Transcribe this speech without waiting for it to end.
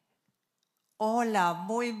Hola,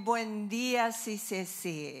 muy buen día,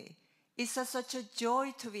 CCC. It's such a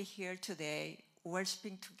joy to be here today,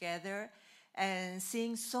 worshiping together and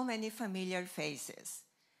seeing so many familiar faces.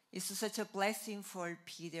 It's such a blessing for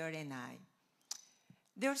Peter and I.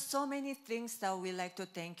 There are so many things that we like to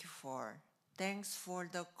thank you for. Thanks for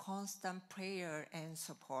the constant prayer and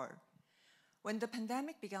support. When the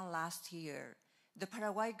pandemic began last year, the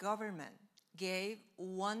Paraguay government gave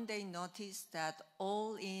one-day notice that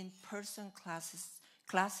all in-person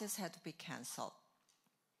classes had to be canceled.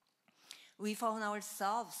 We found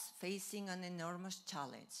ourselves facing an enormous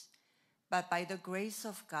challenge, but by the grace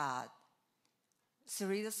of God,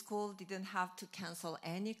 Cerritos School didn't have to cancel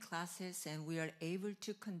any classes, and we are able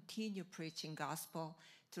to continue preaching gospel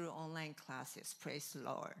through online classes. Praise the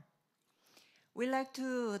Lord. We'd like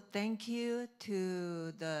to thank you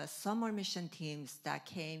to the summer mission teams that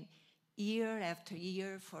came year after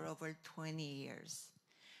year for over 20 years.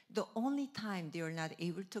 The only time they were not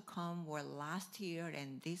able to come were last year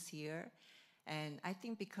and this year. And I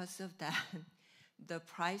think because of that, the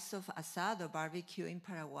price of asado barbecue in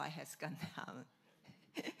Paraguay has gone down.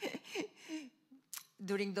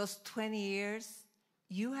 During those 20 years,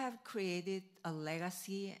 you have created a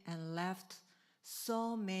legacy and left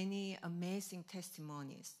so many amazing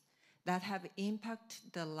testimonies that have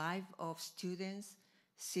impacted the life of students,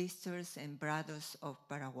 sisters, and brothers of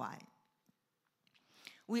Paraguay.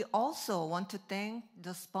 We also want to thank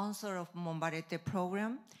the sponsor of Mombarete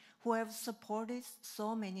program, who have supported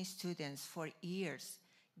so many students for years,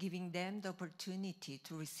 giving them the opportunity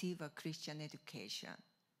to receive a Christian education.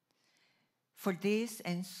 For this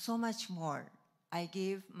and so much more, I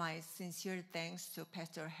give my sincere thanks to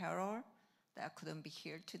Pastor Harold, that couldn't be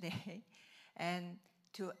here today, and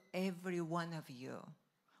to every one of you.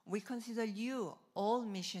 We consider you all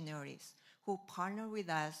missionaries who partner with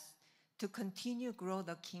us to continue grow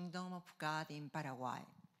the kingdom of God in Paraguay.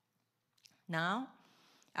 Now,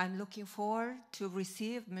 I'm looking forward to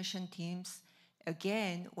receive mission teams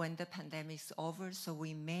again when the pandemic's over, so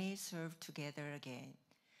we may serve together again.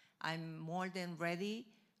 I'm more than ready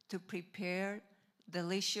to prepare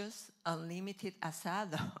delicious, unlimited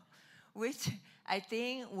asado, which I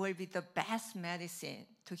think will be the best medicine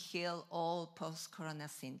to heal all post-corona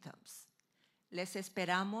symptoms. Les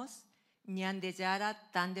esperamos. Nyandejara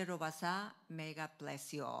Tande Robasa, may God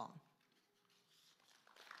bless you all.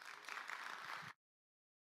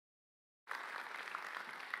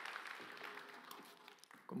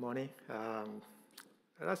 Good morning.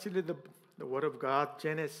 Let's read the Word of God,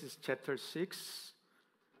 Genesis chapter 6,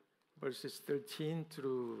 verses 13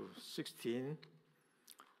 through 16. It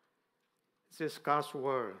says God's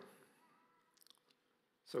Word.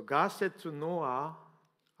 So God said to Noah,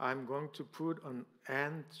 I'm going to put an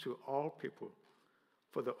end to all people,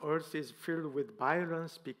 for the earth is filled with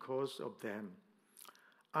violence because of them.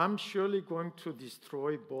 I'm surely going to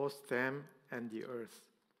destroy both them and the earth.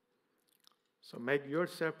 So make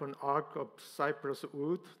yourself an ark of cypress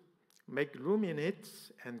wood, make room in it,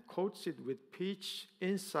 and coat it with pitch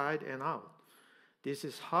inside and out. This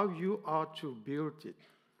is how you are to build it.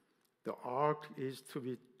 The ark is to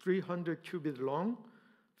be 300 cubits long,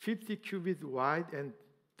 50 cubits wide, and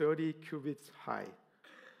 30 cubits high.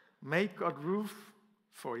 Make a roof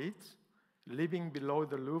for it, leaving below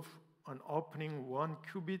the roof an opening 1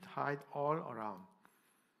 cubit high all around.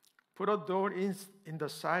 Put a door in the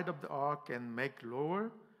side of the ark and make lower,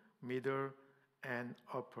 middle, and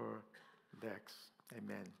upper decks.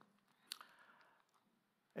 Amen.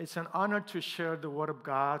 It's an honor to share the Word of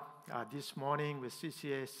God this morning with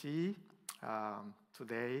CCAC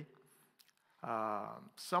today.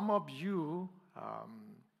 Some of you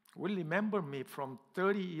will remember me from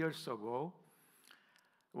 30 years ago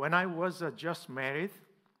when I was just married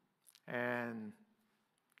and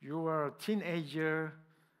you were a teenager.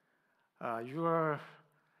 You were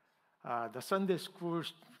the Sunday school,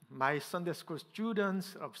 my Sunday school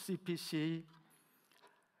students of CPC.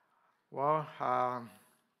 Well,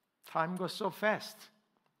 time goes so fast.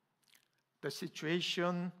 The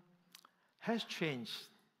situation has changed.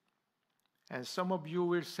 And some of you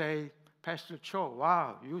will say, Pastor Cho,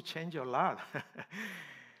 wow, you changed a lot.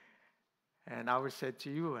 And I will say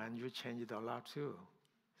to you, and you changed a lot too.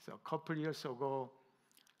 So a couple years ago,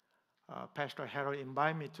 Pastor Harold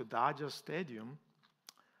invited me to Dodger Stadium.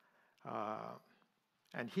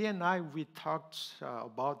 And he and I, we talked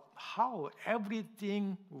about how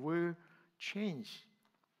everything will change.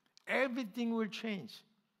 Everything will change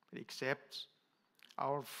except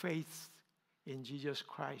our faith in Jesus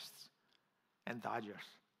Christ and Dodgers.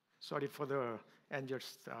 Sorry for the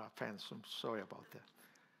Angels fans. I'm sorry about that.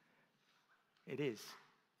 It is.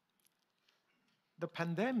 The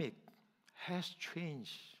pandemic has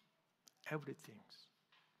changed everything.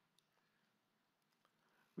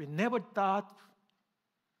 We never thought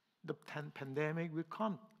the pandemic will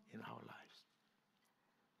come in our lives.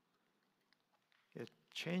 It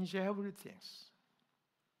changed everything.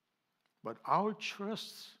 But our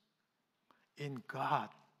trust in God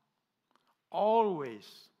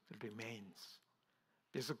always remains.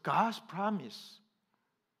 Because God's promise,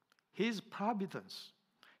 His providence,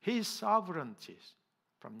 His sovereignty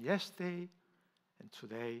from yesterday and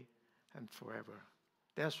today and forever.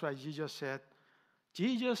 That's why Jesus said,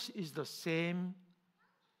 Jesus is the same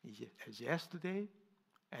as yesterday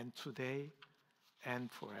and today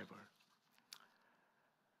and forever.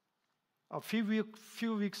 A few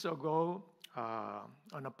weeks ago,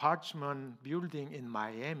 an apartment building in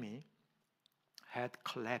Miami had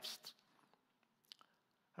collapsed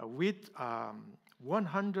with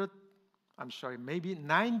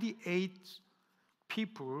 98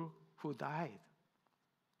 people who died.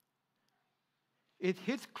 It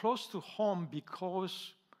hit close to home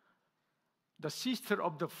because the sister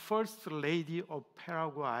of the first lady of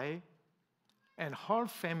Paraguay and her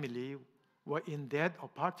family were in that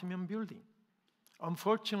apartment building.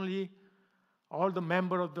 Unfortunately, all the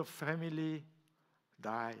members of the family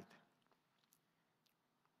died.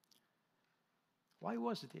 Why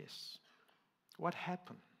was this? What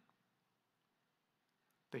happened?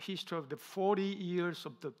 The history of the 40 years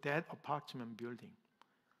of that apartment building.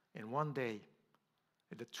 And one day,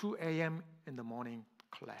 at the 2 a.m. in the morning,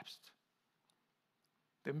 collapsed.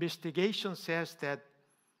 The investigation says that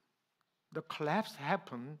the collapse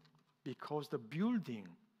happened because the building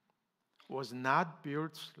was not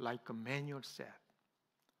built like a manual said.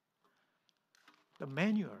 The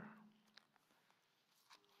manual.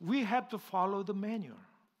 We have to follow the manual.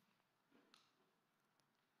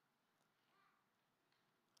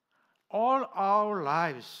 All our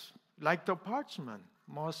lives, like the apartment,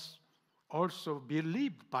 must also be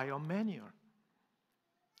lived by a manual.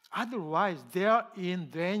 Otherwise, they are in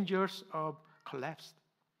dangers of collapse.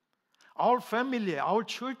 Our family, our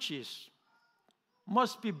churches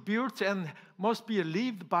must be built and must be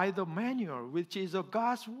lived by the manual, which is of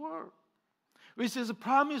God's word, which is a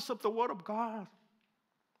promise of the word of God.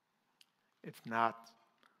 If not,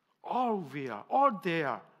 all they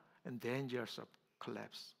are in dangers of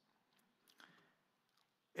collapse.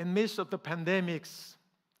 In the midst of the pandemics,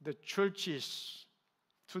 the churches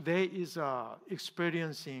today is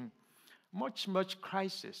experiencing much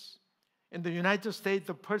crisis. In the United States,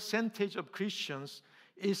 the percentage of Christians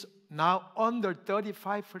is now under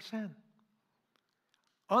 35%.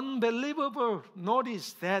 Unbelievable.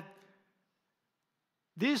 Notice that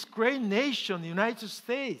this great nation, the United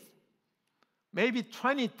States, maybe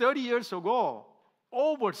 20, 30 years ago,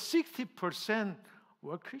 over 60%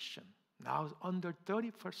 were Christian. Now it's under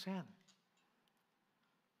 30%.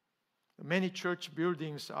 Many church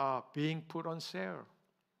buildings are being put on sale.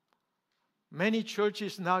 Many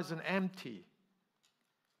churches now is empty.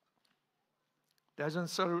 There's a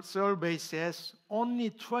survey says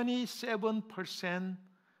only 27%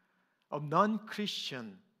 of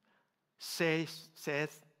non-Christian says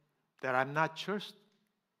that I'm not trust,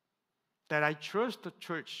 that I trust the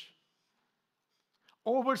church.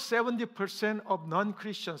 Over 70% of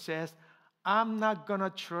non-Christians says, I'm not going to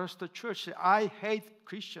trust the church. I hate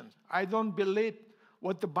Christians. I don't believe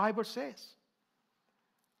what the Bible says.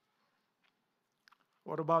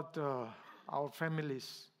 What about our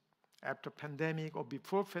families after pandemic or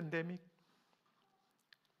before pandemic?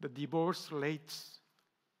 The divorce rates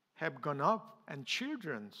have gone up, and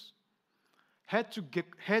children had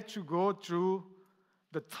to go through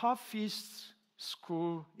the toughest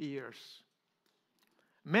school years.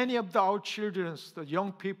 Many of our children, the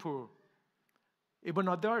young people, even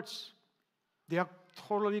adults, they are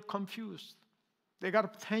totally confused. They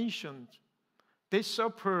got tension. They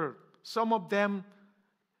suffer, some of them,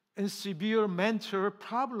 in severe mental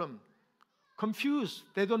problem, confused.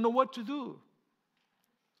 They don't know what to do.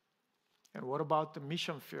 And what about the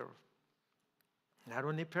mission field? Not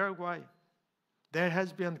only Paraguay. There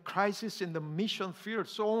has been crisis in the mission field.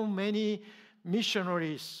 So many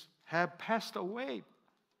missionaries have passed away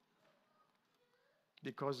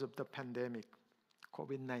because of the pandemic,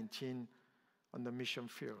 COVID-19 on the mission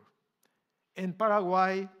field. In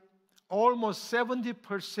Paraguay, almost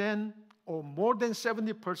 70% or more than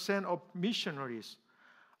 70% of missionaries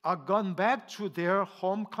are gone back to their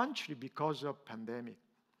home country because of pandemic.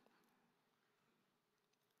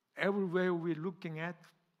 Everywhere we're looking at,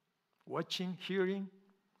 watching, hearing,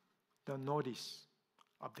 the notice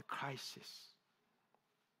of the crisis.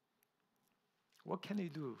 What can we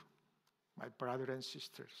do, my brothers and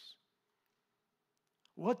sisters?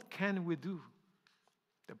 What can we do?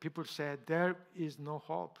 The people said, there is no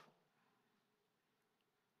hope.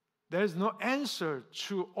 There is no answer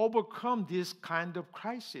to overcome this kind of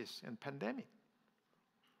crisis and pandemic.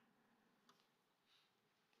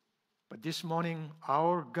 But this morning,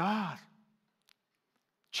 our God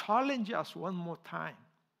challenges us one more time.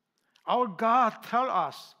 Our God tells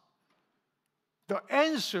us the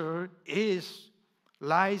answer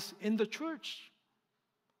lies in the church.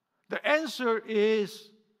 The answer is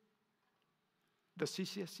the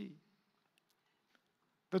CCSC.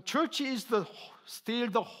 The church is still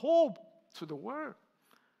the hope to the world.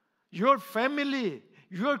 Your family,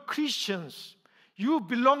 you're Christians. You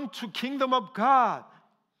belong to kingdom of God.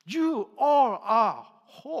 You all are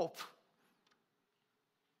hope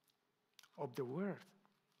of the world,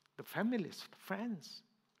 the families, the friends.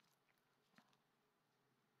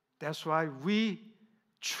 That's why we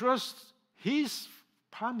trust His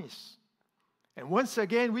promise. And once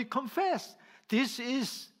again, we confess this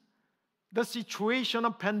is the situation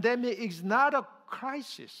of pandemic is not a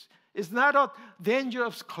crisis. It's not a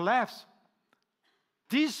dangerous collapse.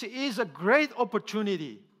 This is a great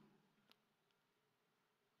opportunity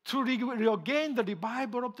to regain the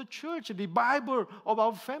revival of the church, the revival of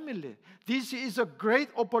our family. This is a great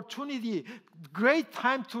opportunity, great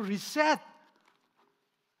time to reset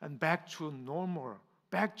and back to normal,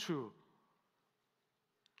 back to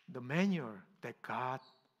the manual that God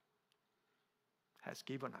has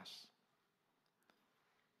given us.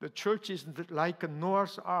 The church is like a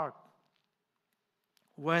Noah's Ark.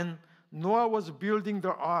 When Noah was building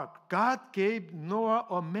the ark, God gave Noah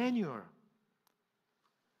a manual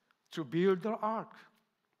to build the ark.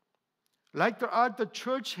 Like the ark, the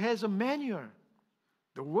church has a manual.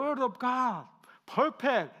 The Word of God,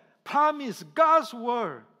 perfect, promise, God's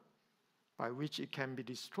Word, by which it can be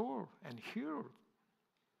restored and healed.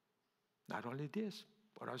 Not only this,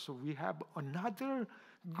 but also we have another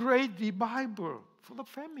great revival for the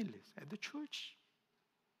families and the church,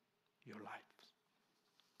 your life.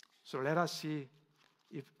 So let us see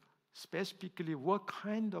if specifically what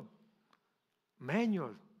kind of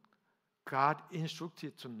manual God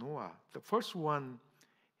instructed to Noah. The first one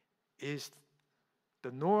is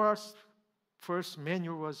the Noah's first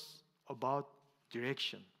manual was about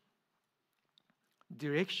direction.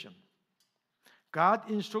 Direction. God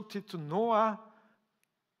instructed to Noah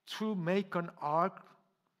to make an ark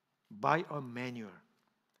by a manual.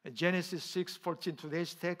 In Genesis 6:14,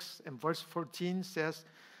 today's text, and verse 14 says,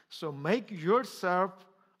 so make yourself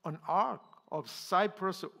an ark of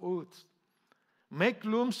cypress wood. Make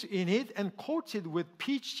looms in it and coat it with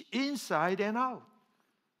pitch inside and out.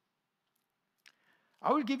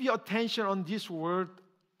 I will give you attention on this word,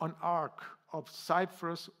 an ark of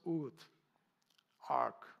cypress wood.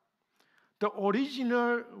 Ark. The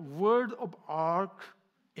original word of ark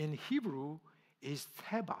in Hebrew is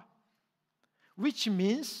teba, which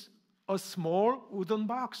means a small wooden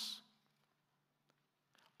box.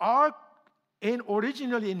 Ark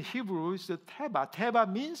originally in Hebrew is the teba.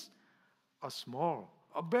 Teba means a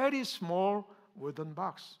very small wooden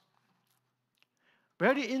box.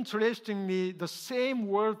 Very interestingly, the same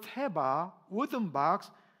word teba, wooden box,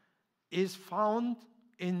 is found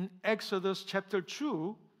in Exodus chapter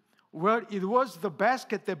 2, where it was the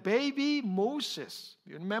basket, the baby Moses.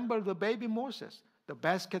 You remember the baby Moses? The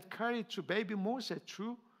basket carried to baby Moses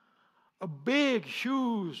through a big,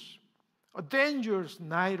 huge, a dangerous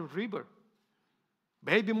Nile river.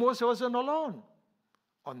 Baby Moses wasn't alone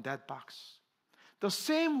on that box. The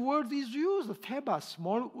same word is used, teba,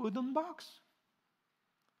 small wooden box.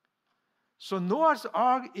 So Noah's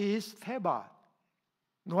Ark is teba.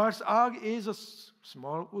 Noah's Ark is a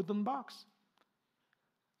small wooden box.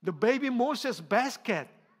 The baby Moses basket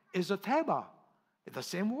is a teba. It's the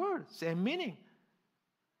same word, same meaning.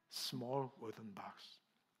 Small wooden box.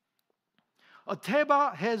 A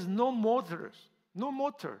teba has no motor,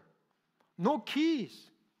 no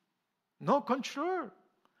keys, no control,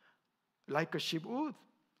 like a ship would.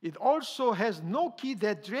 It also has no key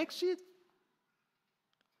that directs it.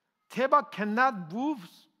 Teba cannot move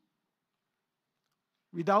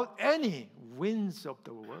without any winds of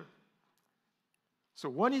the world. So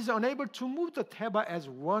one is unable to move the teba as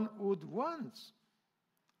one would want.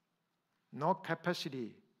 No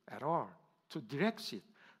capacity at all to direct it.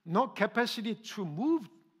 No capacity to move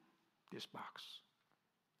this box.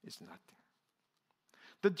 It's nothing.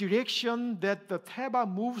 The direction that the teba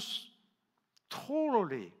moves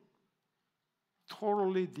totally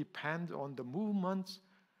depends on the movements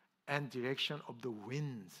and direction of the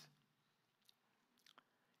winds.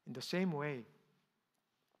 In the same way,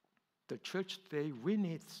 the church today, we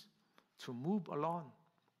need to move along.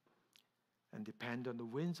 and depend on the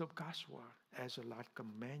winds of God's word as like a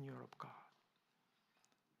manual of God.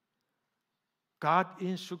 God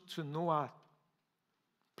instructed to Noah,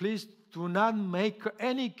 please do not make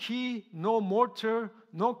any key, no mortar,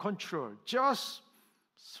 no control, just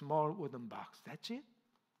small wooden box. That's it.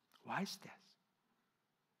 Why is that?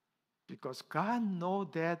 Because God knows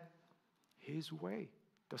that His way,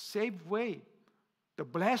 the safe way, the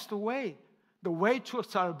blessed way, the way to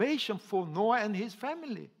salvation for Noah and his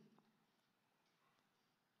family.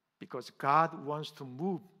 Because God wants to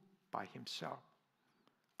move by Himself.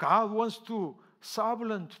 God wants to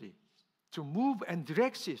sovereignly to move and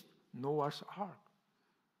direct Noah's ark.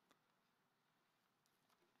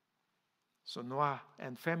 So Noah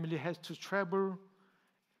and family has to travel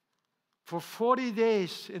for 40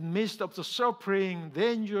 days in the midst of the suffering,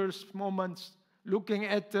 dangerous moments, looking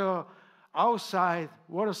at the outside,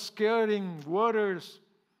 what a scaring waters.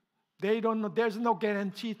 They don't know, there's no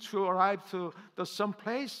guarantee to arrive to the some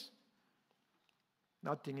place.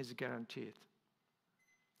 Nothing is guaranteed.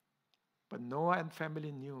 But Noah and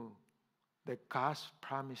family knew that God's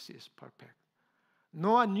promise is perfect.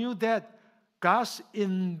 Noah knew that God's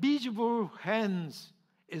invisible hands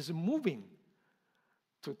is moving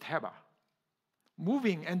to Teba.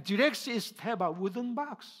 Moving and directs his Teba wooden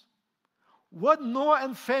box. What Noah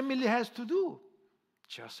and family has to do?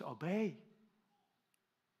 Just obey.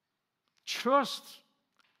 Trust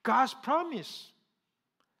God's promise.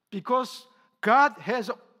 Because God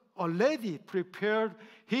has already prepared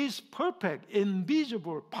His perfect,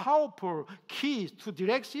 invisible, powerful keys to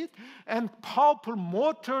direct it and powerful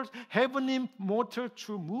motors, heavenly motor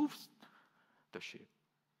to move the ship.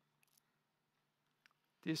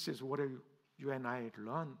 This is what you and I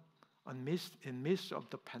learn in midst of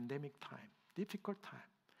the pandemic time, difficult time.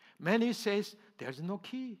 Many says there's no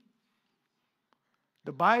key.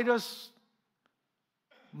 The virus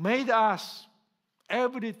made us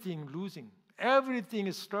everything losing. Everything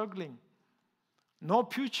is struggling. No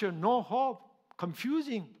future, no hope,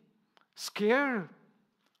 confusing, scared.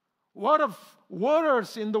 What of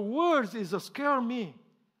waters in the world is scare me?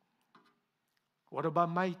 What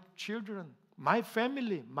about my children, my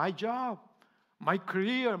family, my job, my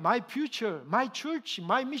career, my future, my church,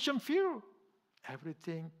 my mission field?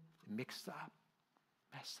 Everything mixed up,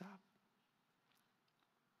 messed up.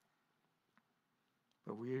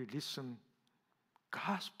 But we listen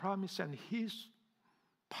God's promise and His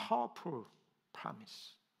powerful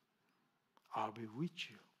promise. I'll be with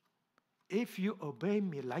you. If you obey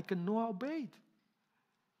me like Noah obeyed,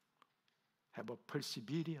 have a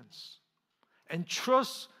perseverance and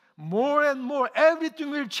trust more and more. Everything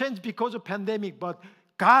will change because of pandemic, but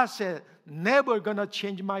God said, never gonna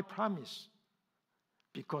change my promise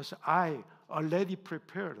because I already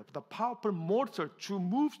prepared the powerful mortar to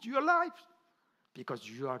move your life because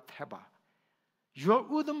you are Teba. Your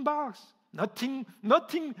wooden box, nothing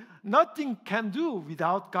can do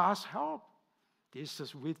without God's help. This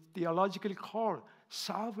is with theologically called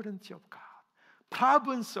sovereignty of God,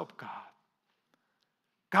 providence of God.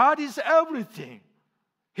 God is everything.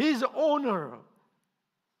 His owner.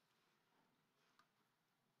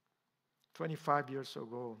 25 years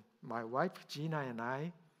ago, my wife Gina and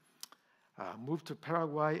I moved to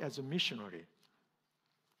Paraguay as a missionary.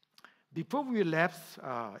 Before we left,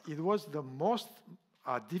 it was the most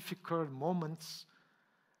difficult moments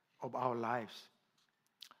of our lives.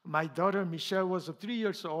 My daughter Michelle was 3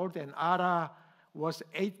 years old and Ara was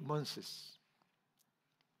 8 months.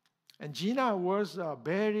 And Gina was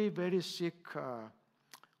very, very sick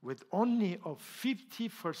with only a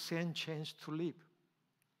 50% chance to live.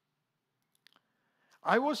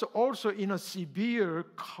 I was also in a severe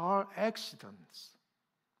car accident.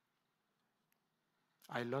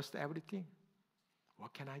 I lost everything.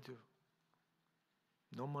 What can I do?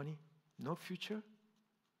 No money, no future,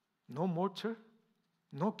 no mortar,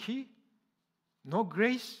 no key, no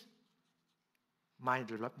grace.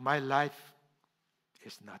 My life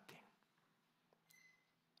is nothing.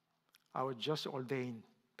 I was just ordained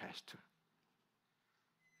pastor.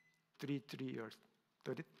 33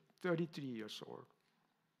 years old.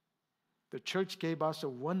 The church gave us a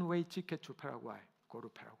one-way ticket to Paraguay, go to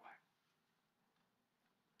Paraguay.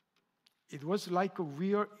 It was like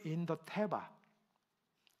we were in the Teba,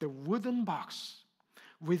 the wooden box,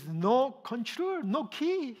 with no control, no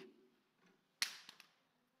key.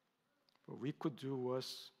 What we could do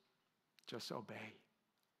was just obey.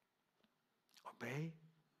 Obey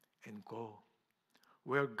and go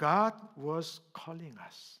where God was calling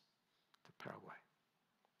us to Paraguay.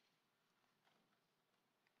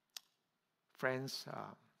 Friends,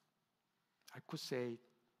 I could say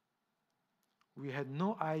we had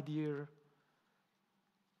no idea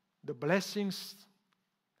the blessings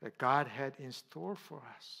that God had in store for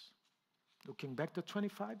us. Looking back to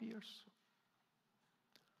 25 years.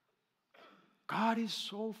 God is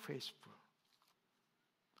so faithful.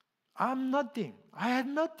 I'm nothing. I had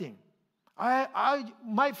nothing.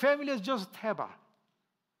 My family is just teba,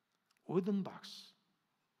 wooden box.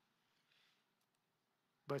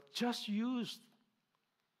 But just used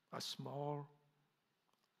a small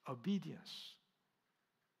obedience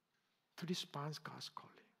to respond to God's calling.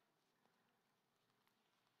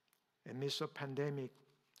 In the midst of pandemic,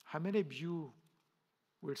 how many of you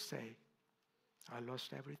will say, I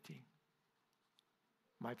lost everything.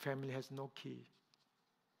 My family has no key,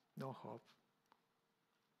 no hope.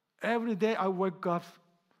 Every day I wake up,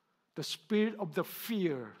 the spirit of the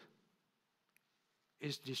fear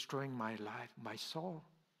is destroying my life, my soul,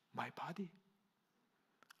 my body.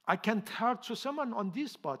 I can tell to someone on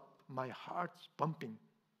this spot, my heart's pumping.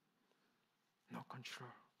 No control,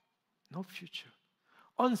 no future.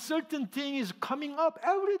 Uncertain thing is coming up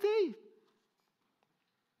every day.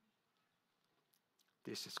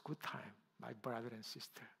 This is good time, my brother and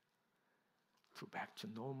sister, to back to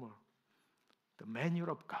normal. The manual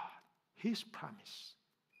of God, His promise.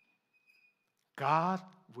 God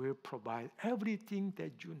will provide everything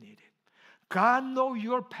that you needed. God knows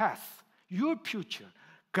your path, your future.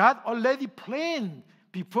 God already planned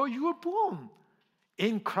before you were born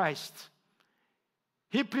in Christ.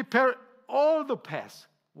 He prepared all the paths.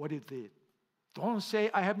 What He did. Don't say,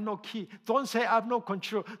 I have no key. Don't say, I have no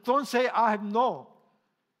control. Don't say, I have no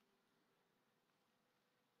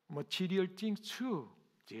material things to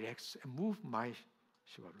direct and move my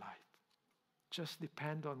life. Just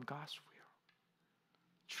depend on God's will.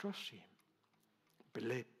 Trust Him.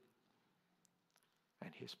 Believe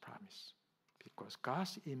in His promise. Because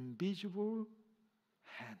God's invisible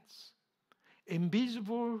hands,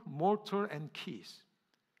 invisible motor and keys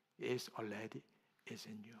is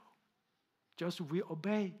in you. Just we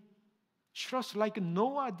obey. Trust like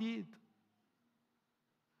Noah did.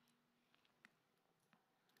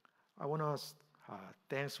 I want to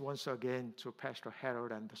thanks once again to Pastor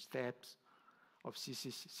Harold and the staffs of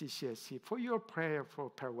CCSC for your prayer for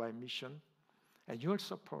Paraguay mission and your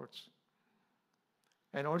support.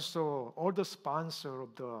 And also all the sponsors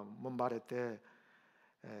of the Mombarete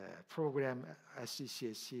program at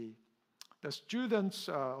CCSC. The students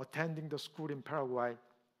attending the school in Paraguay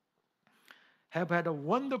have had a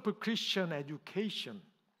wonderful Christian education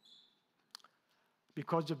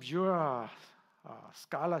because of your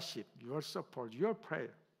scholarship, your support, your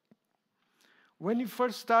prayer. When we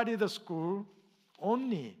first started the school,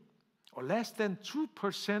 only or less than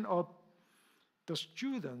 2% of the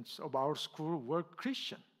students of our school were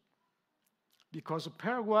Christian. Because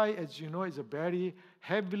Paraguay, as you know, is a very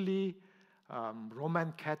heavily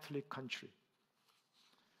Roman Catholic country.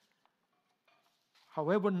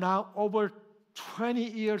 However, now over 20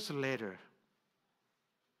 years later,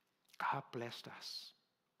 God blessed us.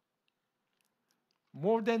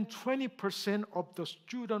 More than 20% of the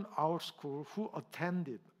students at our school who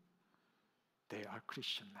attended, they are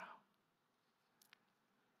Christian now.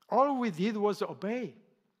 All we did was obey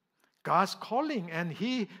God's calling, and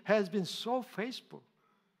He has been so faithful.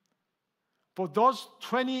 For those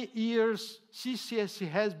 20 years, CCSC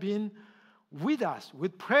has been with us,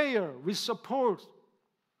 with prayer, with support,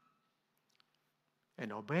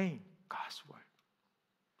 and obeying God's word.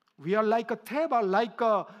 We are like a table, like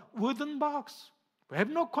a wooden box. We have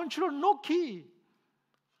no control, no key,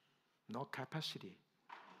 no capacity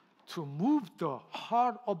to move the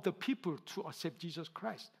heart of the people to accept Jesus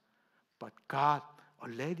Christ. But God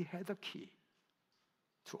already had a key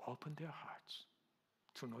to open their hearts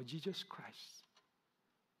to know Jesus Christ.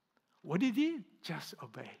 What He did? Just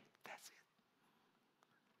obey. That's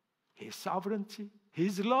it. His sovereignty,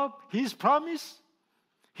 His love, His promise,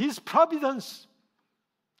 His providence,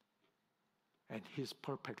 and His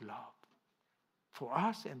perfect love for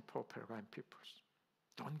us and for Paraguayan peoples.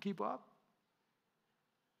 Don't give up.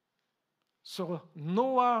 So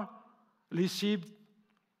Noah received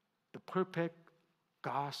the perfect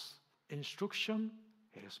God's instruction,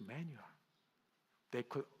 His manual. They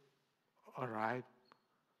could arrive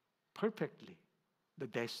perfectly the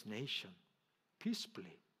destination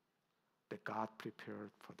peacefully that God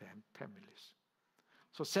prepared for them families.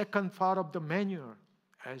 So second part of the manual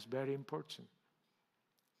is very important.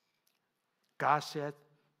 God said,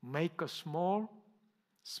 make a small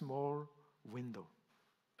window.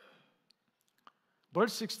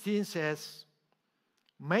 Verse 16 says,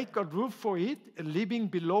 make a roof for it, leaving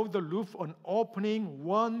below the roof an opening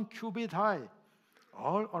 1 cubit high,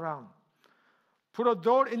 all around. Put a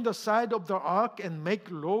door in the side of the ark and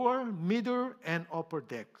make lower, middle, and upper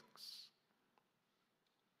decks.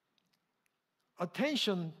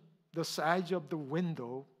 attention, the size of the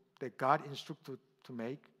window that God instructed to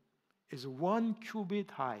make is 1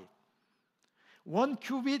 cubit high. 1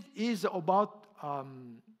 cubit is about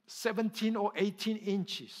 17 or 18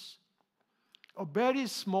 inches. A very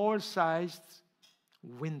small sized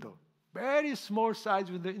window. Very small sized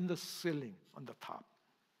window in the ceiling on the top.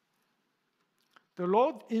 The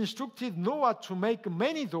Lord instructed Noah to make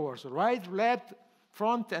many doors, right, left,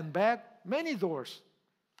 front, and back, many doors,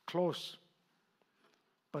 close.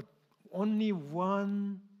 But only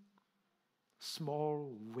one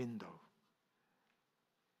small window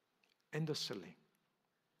in the ceiling.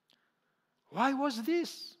 Why was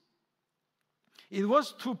this? It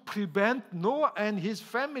was to prevent Noah and his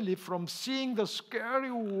family from seeing the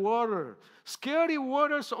scary waters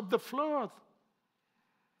of the flood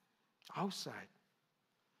outside,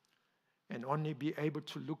 and only be able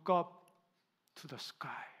to look up to the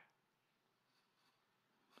sky.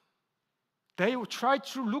 They tried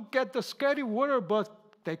to look at the scary water, but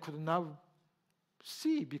they could not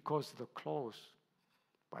see because they're closed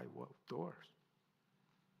by doors.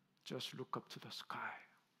 Just look up to the sky.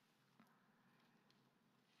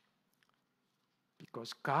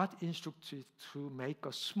 Because God instructed to make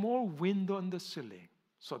a small window in the ceiling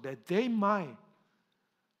so that they might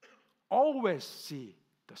always see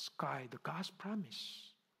the sky, the God's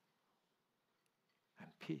promise, and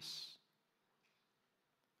peace,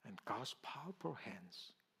 and God's powerful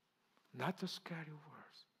hands, not the scary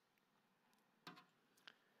words.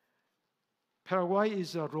 Paraguay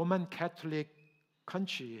is a Roman Catholic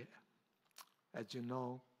country, as you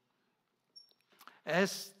know.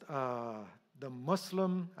 As the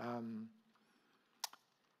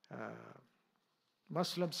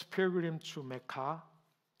Muslims pilgrim to Mecca,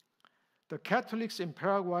 the Catholics in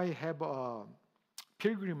Paraguay have a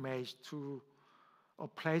pilgrimage to a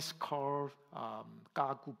place called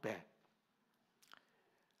Caacupé.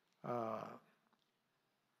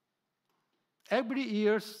 Every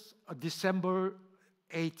year, December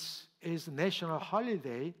 8th is a national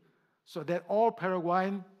holiday, so that all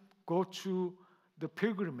Paraguayans go to the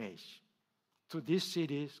pilgrimage to this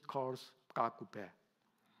city called Caacupé.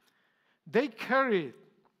 They carry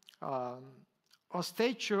a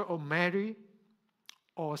statue of Mary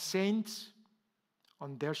or saints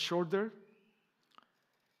on their shoulder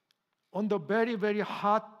on the very, very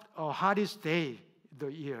hottest day of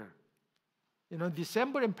the year.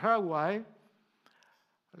 December in Paraguay,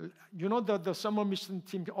 the summer mission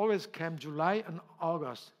team always came July and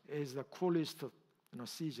August is the coolest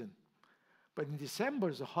season. But in December,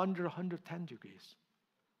 it's 100, 110 degrees.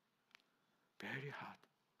 Very hot.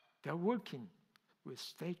 They're working with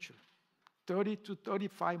stature, 30 to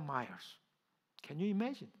 35 miles. Can you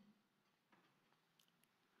imagine?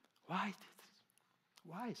 Why?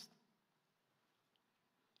 Why?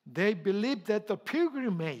 They believe that the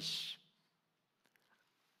pilgrimage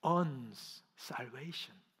earns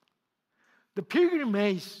salvation. The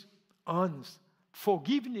pilgrimage earns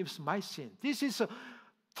forgiveness of my sin. This is a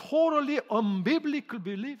totally unbiblical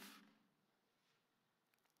belief.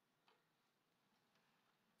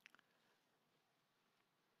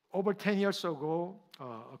 Over 10 years ago,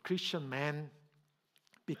 a Christian man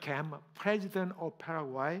became president of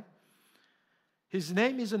Paraguay. His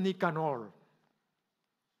name is Nicanor.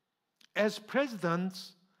 As president,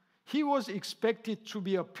 he was expected to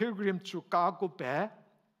be a pilgrim to Caacupé,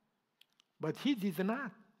 but he did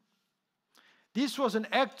not. This was an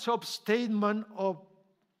act of statement of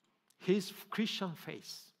his Christian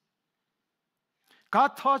faith.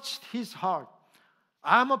 God touched his heart.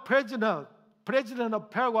 I'm a president of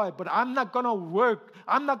Paraguay, but I'm not going to work.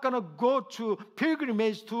 I'm not going to go to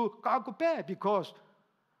pilgrimage to Caacupé because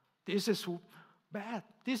this is bad.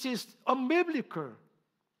 This is unbiblical.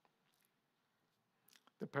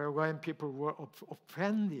 The Paraguayan people were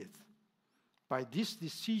offended by this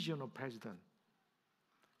decision of president.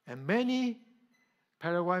 And many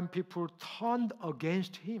Paraguayan people turned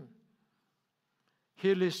against him.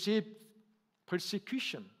 He received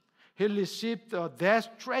persecution. He received a death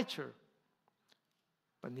threat.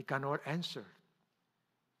 But Nicanor answered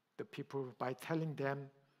the people by telling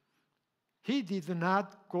them he did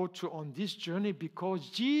not go on this journey because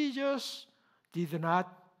Jesus did not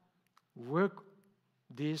work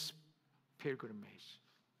this pilgrimage.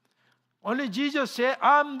 Only Jesus said,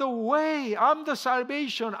 I'm the way, I'm the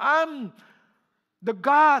salvation, I'm the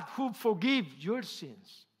God who forgives your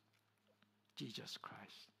sins. Jesus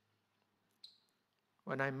Christ.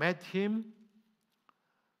 When I met him,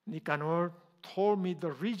 Nicanor told me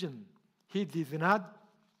the reason he did not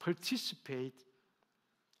participate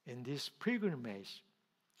in this pilgrimage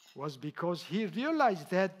was because he realized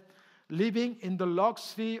that living in the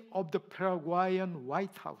luxury of the Paraguayan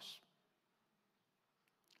White House.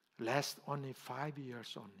 Last only 5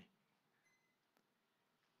 years only.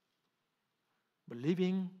 But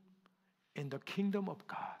living in the kingdom of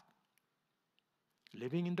God,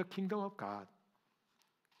 living in the kingdom of God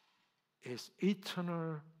is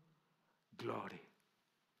eternal glory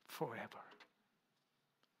forever.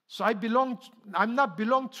 So I'm not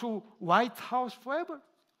belong to White House forever.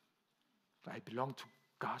 I belong to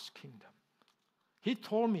God's kingdom. He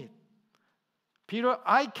told me, Peter,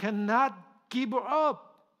 I cannot give up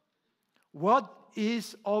what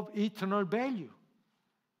is of eternal value.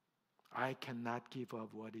 I cannot give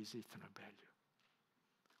up what is eternal value.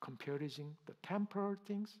 Comparison, the temporal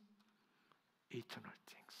things, eternal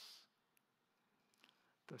things.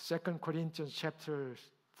 The 2 Corinthians chapter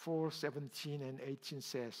 4, 17 and 18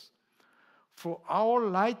 says, for our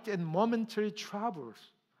light and momentary troubles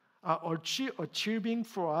are achieving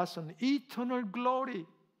for us an eternal glory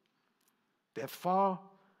that far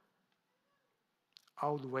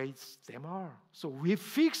outweighs them all. So we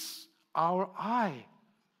fix our eye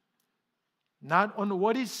not on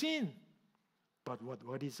what is seen, but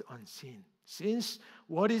what is unseen. Since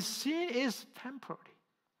what is seen is temporary,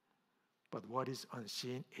 but what is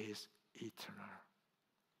unseen is eternal.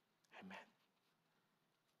 Amen.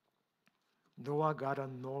 Noah got a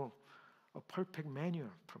perfect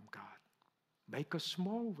manual from God. Make a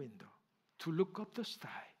small window to look up the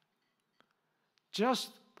sky.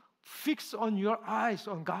 Just fix on your eyes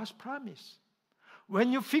on God's promise.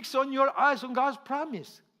 When you fix on your eyes on God's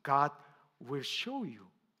promise, God will show you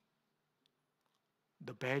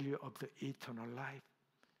the value of the eternal life,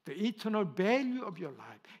 the eternal value of your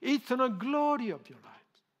life, eternal glory of your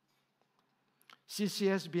life. CC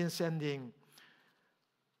has been sending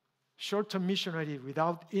short-term missionary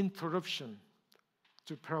without interruption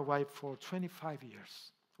to Paraguay for 25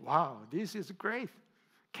 years. Wow, this is great.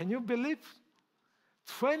 Can you believe?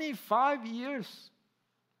 25 years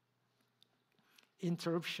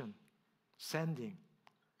interruption, sending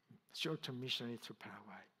short-term missionary to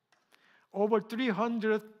Paraguay. Over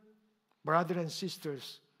 300 brothers and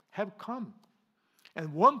sisters have come.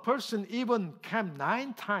 And one person even came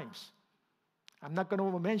 9 times. I'm not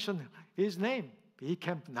going to mention his name. He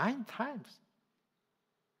came 9 times.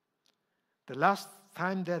 The last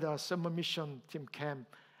time that a summer mission team came,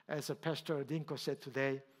 as Pastor Dinko said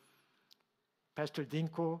today, Pastor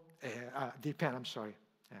Dinko, Dipan, I'm sorry.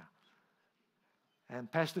 Yeah. And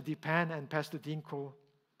Pastor Dipan and Pastor Dinko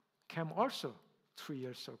came also 3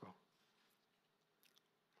 years ago.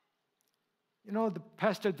 You know, the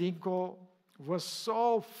Pastor Dinko was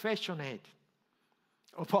so passionate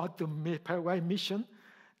about the Paraguay mission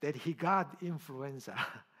that he got influenza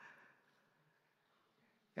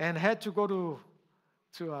and had to go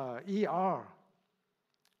to ER.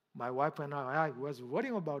 My wife and I was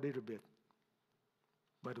worrying about it a bit.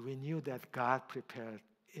 But we knew that God prepared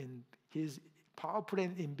in His powerful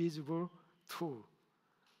and invisible tool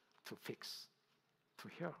to fix, to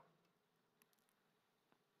heal.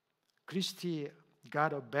 Christy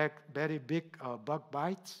got a very big bug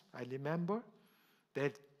bite. I remember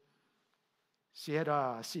that she had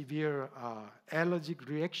a severe allergic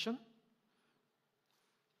reaction.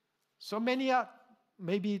 So many,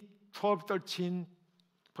 maybe 12, 13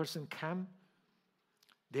 person came.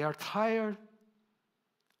 They are tired.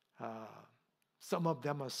 Some of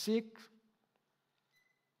them are sick.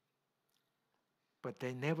 But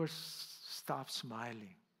they never stop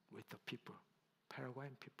smiling with the people,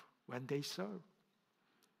 Paraguayan people, when they serve.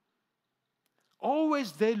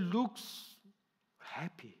 Always they look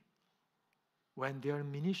happy when they are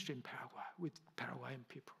ministering in Paraguay with Paraguayan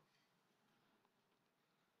people.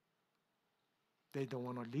 They don't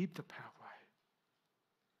want to leave the Paraguay.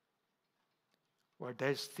 Well,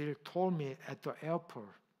 they still told me at the airport,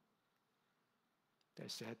 they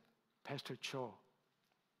said, Pastor Cho,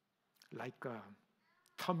 like a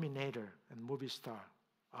Terminator and movie star,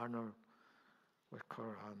 Arnold,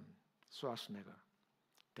 Schwarzenegger,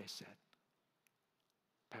 they said,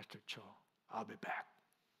 Pastor Cho, I'll be back.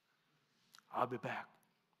 I'll be back.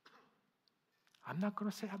 I'm not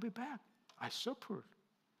going to say I'll be back. I suffered.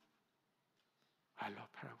 I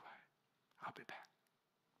love Paraguay. I'll be back.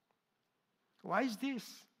 Why is this?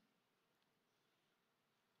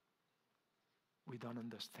 We don't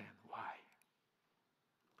understand why.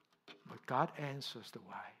 But God answers the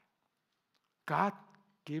why. God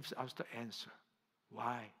gives us the answer.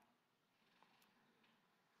 Why?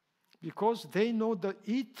 Because they know the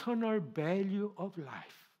eternal value of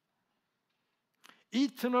life,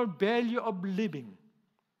 eternal value of living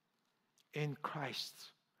in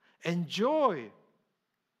Christ, and joy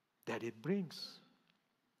that it brings.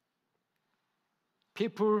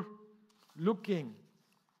 People looking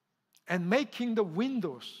and making the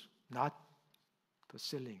windows, not the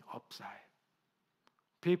ceiling, upside.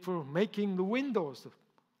 People making the windows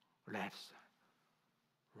left side,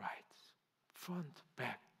 right, front,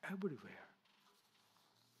 back, everywhere.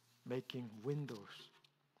 Making windows.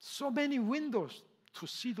 So many windows to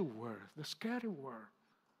see the world, the scary world.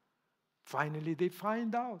 Finally, they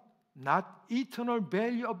find out not eternal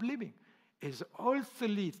value of living, is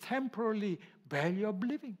earthly, temporary value of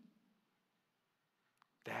living.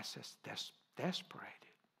 That's desperate,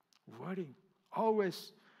 worrying,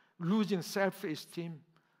 always losing self-esteem,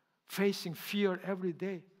 facing fear every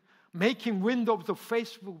day, making wind of the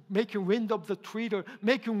Facebook, making wind of the Twitter,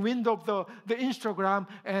 making wind of the Instagram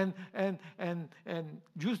and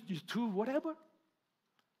YouTube, whatever.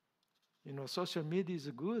 Social media is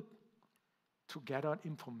good to get out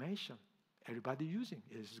information. Everybody using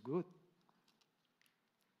it is good.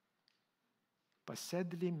 But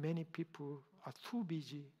sadly, many people are too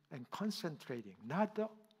busy and concentrating, not to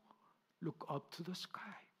look up to the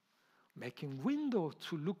sky, making window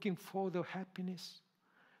to looking for the happiness,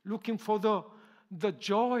 looking for the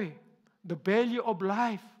joy, the value of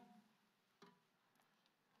life.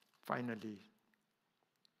 Finally,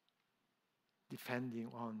 depending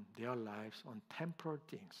on their lives on temporal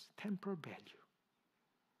things, temporal value.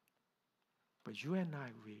 But you and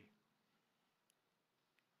I,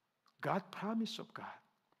 God promise of God,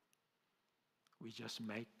 we just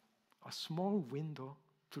make a small window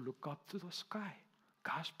to look up to the sky.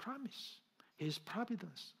 God's promise, His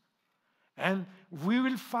providence. And we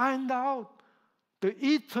will find out the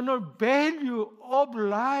eternal value of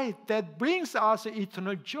life that brings us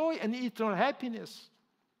eternal joy and eternal happiness.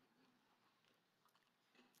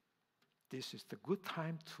 This is the good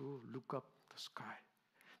time to look up the sky.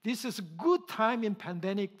 This is a good time in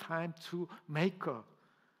pandemic time to make a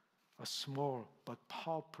small but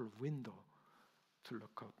powerful window to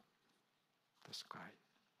look up the sky.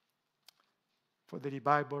 For the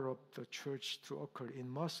revival of the church to occur, it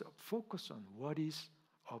must focus on what is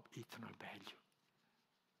of eternal value.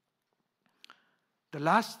 The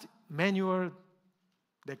last manual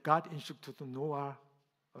that God instructed to Noah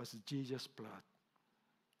was Jesus' blood,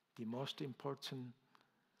 the most important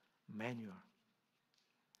manual.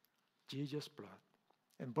 Jesus' blood.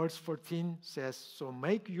 And verse 14 says, so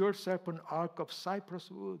make yourself an ark of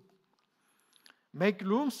cypress wood. Make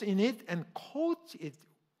rooms in it and coat it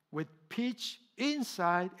with pitch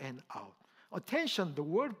inside and out. Attention, the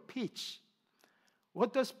word pitch.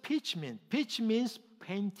 What does pitch mean? Pitch means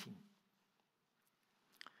painting.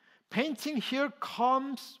 Painting here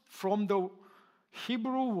comes from the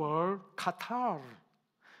Hebrew word katar.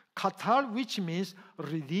 Katar, which means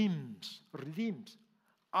redeems. Redeems.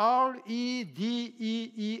 R-E-D-E-E-M-S.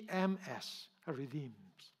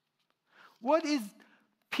 Redeems. What is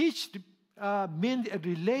pitch mean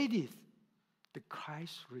related? The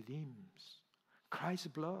Christ redeems. Christ's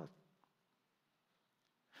blood.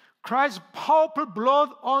 Christ's powerful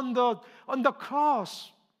blood on the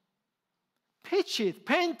cross. Pitch it,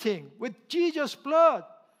 painting with Jesus' blood.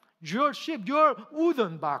 Your ship, your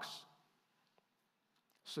wooden box.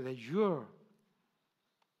 So that your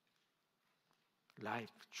life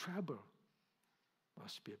travel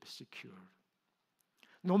must be secured.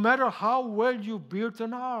 No matter how well you build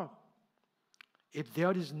an ark, if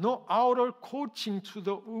there is no outer coating to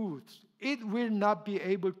the wood, it will not be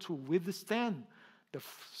able to withstand the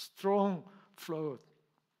strong flood.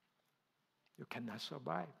 You cannot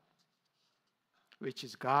survive. Which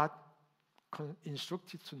is God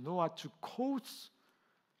instructed to Noah to coat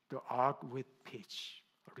the ark with pitch,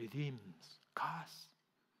 redeems, God's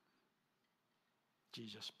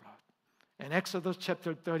Jesus' blood. And Exodus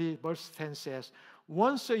chapter 30, verse 10 says,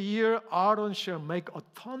 once a year Aaron shall make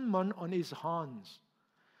atonement on his hands.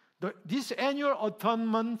 This annual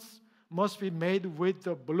atonement must be made with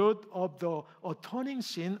the blood of the atoning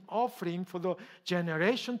sin offering for the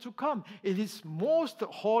generation to come. It is most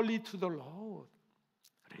holy to the Lord.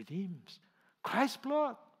 Redeems. Christ's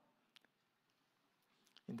blood.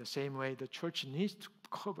 In the same way, the church needs to be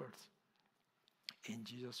covered in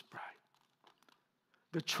Jesus' bride.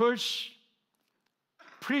 The church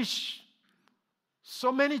preach.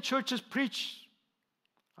 So many churches preach.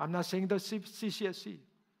 I'm not saying the CCSC.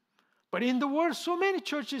 But in the world, so many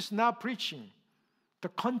churches now preaching the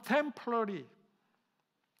contemporary,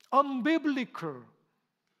 unbiblical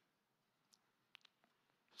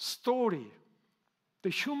story, the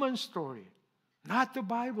human story, not the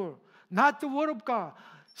Bible, not the Word of God.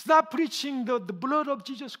 It's not preaching the blood of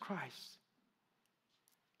Jesus Christ.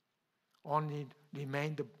 Only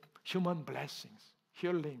remain the human blessings,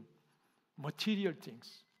 healing, material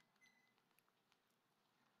things.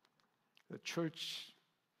 the church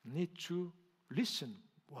needs to listen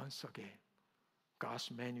once again. God's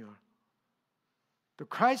manual. The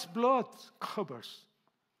Christ's blood covers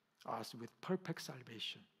us with perfect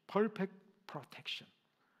salvation, perfect protection,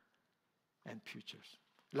 and futures.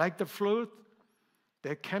 Like the flood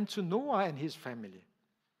that came to Noah and his family.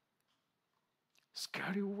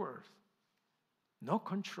 Scary world. No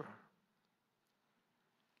control.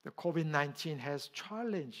 The COVID-19 has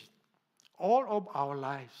challenged all of our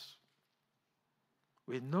lives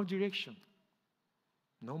with no direction,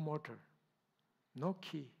 no motor, no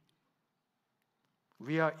key.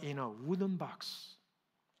 We are in a wooden box.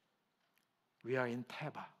 We are in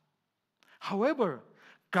Theba. However,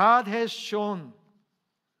 God has shown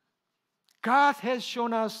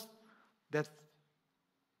us that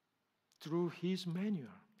through His manual,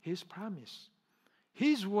 His promise,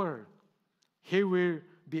 His word, He will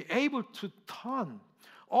be able to turn.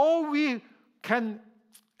 Or we can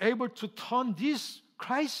able to turn this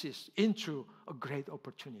crisis into a great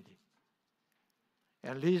opportunity.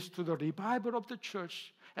 And leads to the revival of the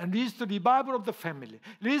church, and leads to the revival of the family,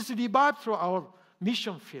 leads to revival through our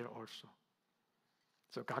mission field also.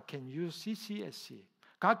 So God can use CCSC.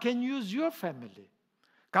 God can use your family.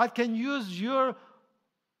 God can use your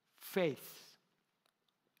faith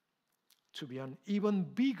to be an even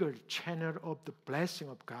bigger channel of the blessing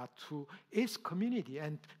of God to its community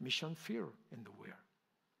and mission field in the world.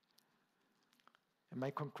 And my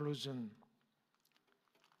conclusion,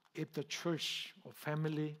 if the church or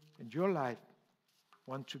family in your life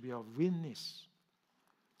want to be a witness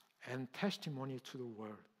and testimony to the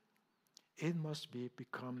world, it must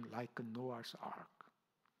become like a Noah's Ark.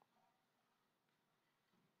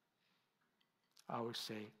 I will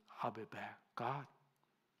say, I'll be back. God,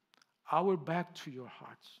 I will back to your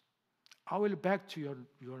hearts. I will back to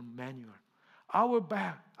your manual. I'll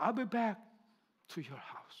be back to your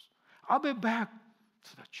house. I'll be back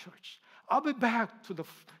to the church. I'll be back to the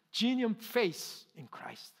genuine faith in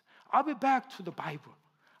Christ. I'll be back to the Bible.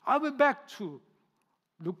 I'll be back to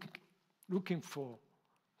looking for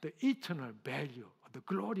the eternal value, the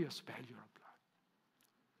glorious value of life.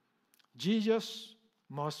 Jesus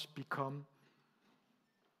must become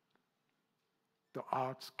the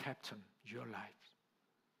ark's captain, your life.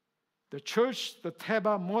 The church, the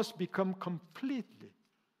Theba, must become completely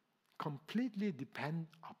depend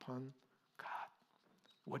upon God.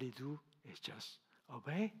 What He do is just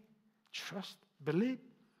obey, trust, believe,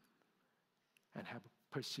 and have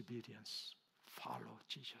perseverance. Follow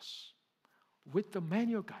Jesus with the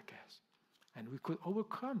manual God has. And we could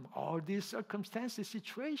overcome all these circumstances,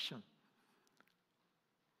 situation,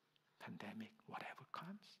 pandemic, whatever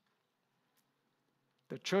comes.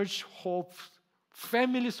 The church hope,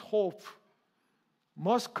 family's hope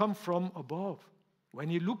must come from above. When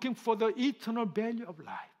you're looking for the eternal value of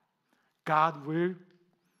life, God will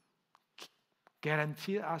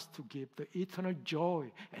guarantee us to give the eternal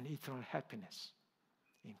joy and eternal happiness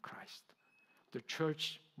in Christ. The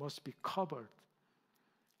church must be covered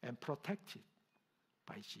and protected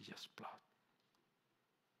by Jesus' blood.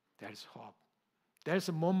 There is hope. There's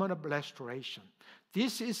a moment of restoration.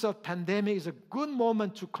 This is a pandemic, is a good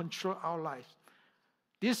moment to control our lives.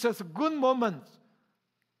 This is a good moment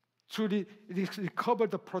to recover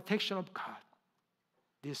the protection of God.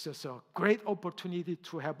 This is a great opportunity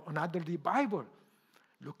to have another revival,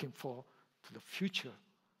 looking forward to the future,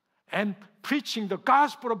 and preaching the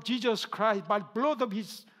gospel of Jesus Christ by blood of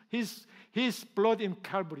His blood in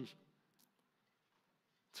Calvary,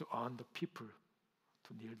 to earn the people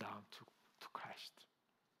to kneel down to Christ.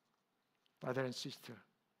 Brother and sister,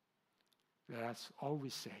 as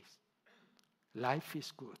always says, life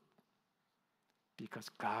is good because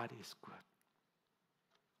God is good.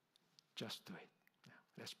 Just do it. Yeah,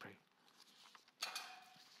 let's pray.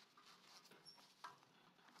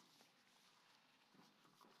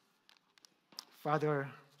 Father,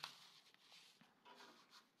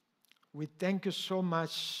 we thank you so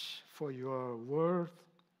much for your word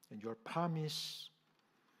and your promise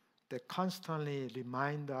that constantly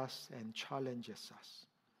remind us and challenges us.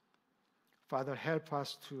 Father, help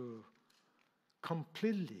us to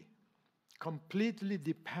completely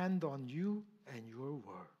depend on you and your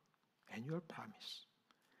word and your promise.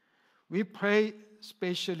 We pray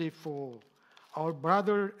especially for our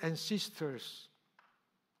brothers and sisters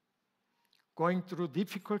going through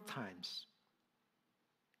difficult times,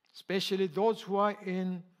 especially those who are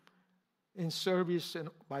in service and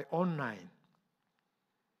by online,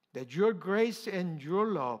 that your grace and your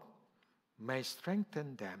love may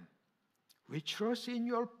strengthen them. We trust in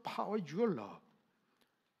your power, your love.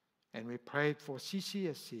 And we pray for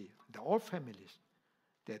CCSC, all families,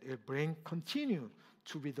 that it continue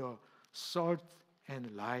to be the salt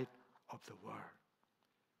and light of the world.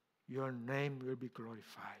 Your name will be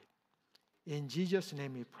glorified. In Jesus'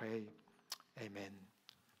 name we pray. Amen.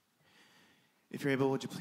 If you're able, would you please